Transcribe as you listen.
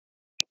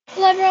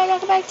Hello everyone,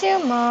 welcome back to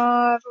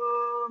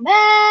Marvel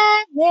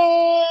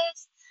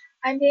Madness!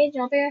 I'm Paige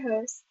and I'll be your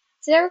host.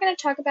 Today we're going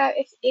to talk about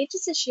if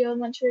Agents of S.H.I.E.L.D.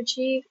 want to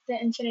achieve the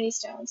Infinity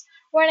Stones.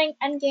 Warning,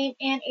 Endgame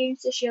and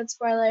Agents of S.H.I.E.L.D.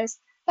 spoilers,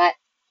 but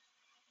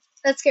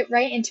let's get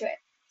right into it.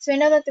 So we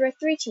know that there were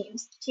three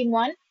teams. Team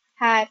 1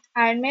 had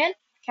Iron Man,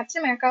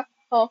 Captain America,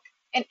 Hulk,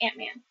 and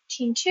Ant-Man.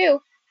 Team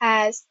 2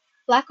 has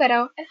Black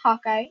Widow and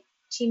Hawkeye.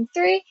 Team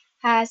 3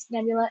 has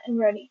Nebula and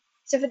Rhodey.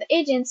 So for the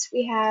agents,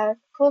 we have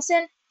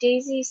Coulson,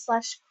 Daisy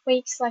slash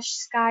Quake slash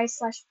Sky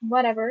slash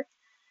whatever.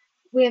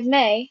 We have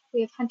May,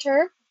 we have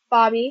Hunter,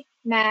 Bobby,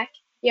 Mac,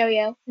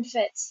 Yo-Yo, and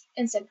Fitz,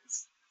 and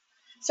Simmons.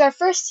 So our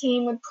first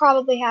team would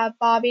probably have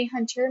Bobby,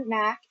 Hunter,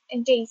 Mac,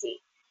 and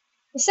Daisy.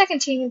 The second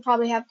team would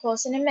probably have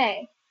Coulson and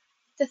May.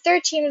 The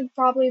third team would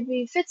probably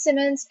be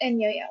Fitzsimmons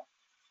and Yo-Yo.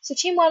 So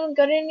Team 1 would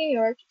go to New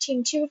York,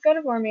 Team 2 would go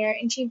to Vormir,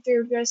 and Team 3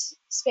 would go to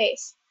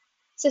space.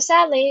 So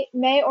sadly,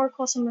 May or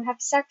Coulson would have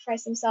to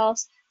sacrifice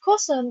themselves.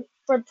 Coulson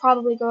would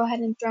probably go ahead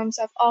and throw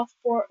himself off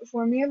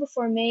Vormir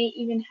before May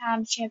even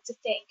had a chance to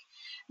think.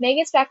 May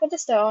gets back with the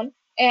stone,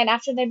 and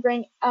after they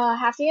bring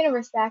half the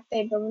universe back,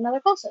 they build another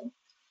Coulson.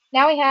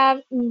 Now we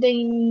have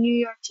the New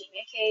York team,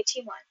 aka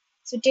Team 1.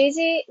 So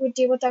Daisy would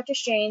deal with Doctor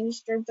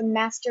Strange, the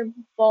Master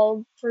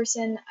Bulb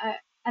person.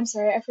 I'm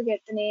sorry, I forget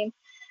the name.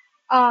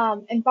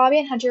 And Bobby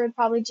and Hunter would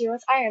probably deal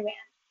with Iron Man,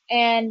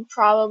 and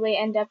probably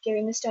end up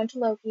giving the stone to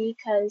Loki,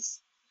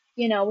 because,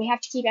 we have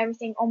to keep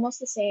everything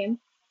almost the same.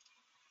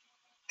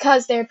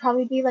 Because they'd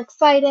probably be like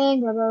fighting,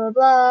 blah blah blah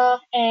blah,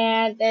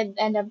 and they'd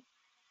end up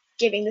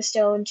giving the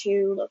stone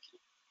to Loki.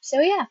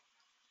 So yeah.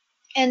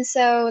 And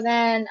so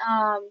then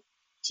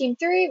Team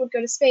 3 would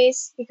go to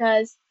space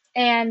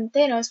and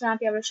Thanos would not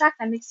be able to track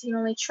them because he can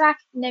only track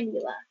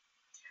Nebula.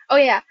 Oh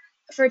yeah,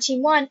 for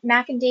Team 1,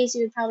 Mac and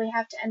Daisy would probably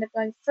have to end up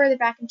going further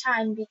back in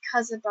time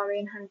because of Bobby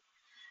and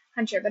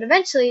Hunter, but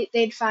eventually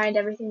they'd find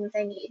everything that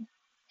they need.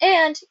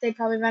 And they'd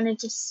probably run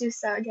into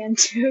Sousa again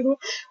too,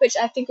 which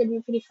I think would be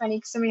pretty funny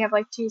because then we have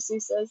like two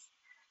Sousas.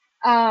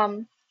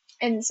 Um,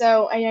 and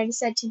so I already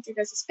said Team 3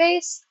 goes to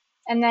space,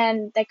 and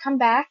then they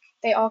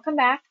all come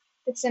back.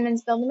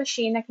 Fitzsimmons build a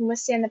machine that can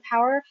withstand the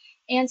power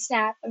and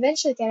snap.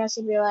 Eventually Thanos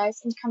would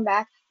realize and come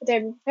back, but they'd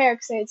be prepared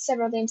because they had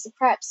several days to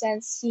prep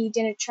since he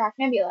didn't track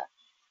Nebula.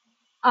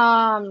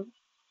 Um,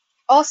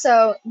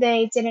 Also,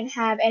 they didn't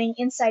have any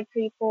inside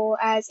people,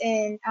 as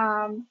in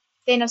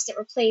Thanos didn't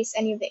replace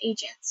any of the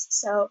agents,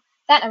 so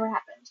that never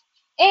happened.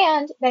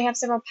 And they have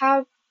several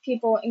power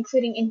people,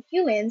 including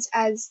Inhumans,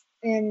 as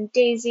in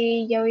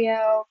Daisy,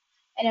 Yo-Yo,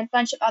 and a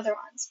bunch of other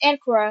ones, and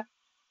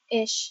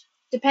Korra-ish,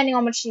 depending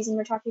on which season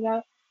we're talking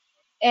about.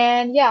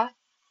 And yeah,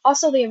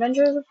 also the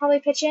Avengers would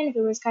probably pitch in if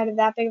it was kind of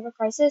that big of a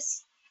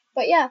crisis.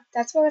 But yeah,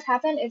 that's what would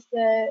happen if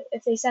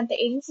they sent the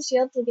Agents of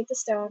Shield to get the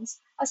stones.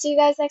 I'll see you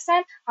guys next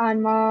time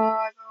on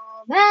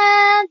Marvel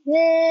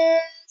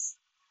Madness.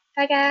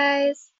 Bye guys.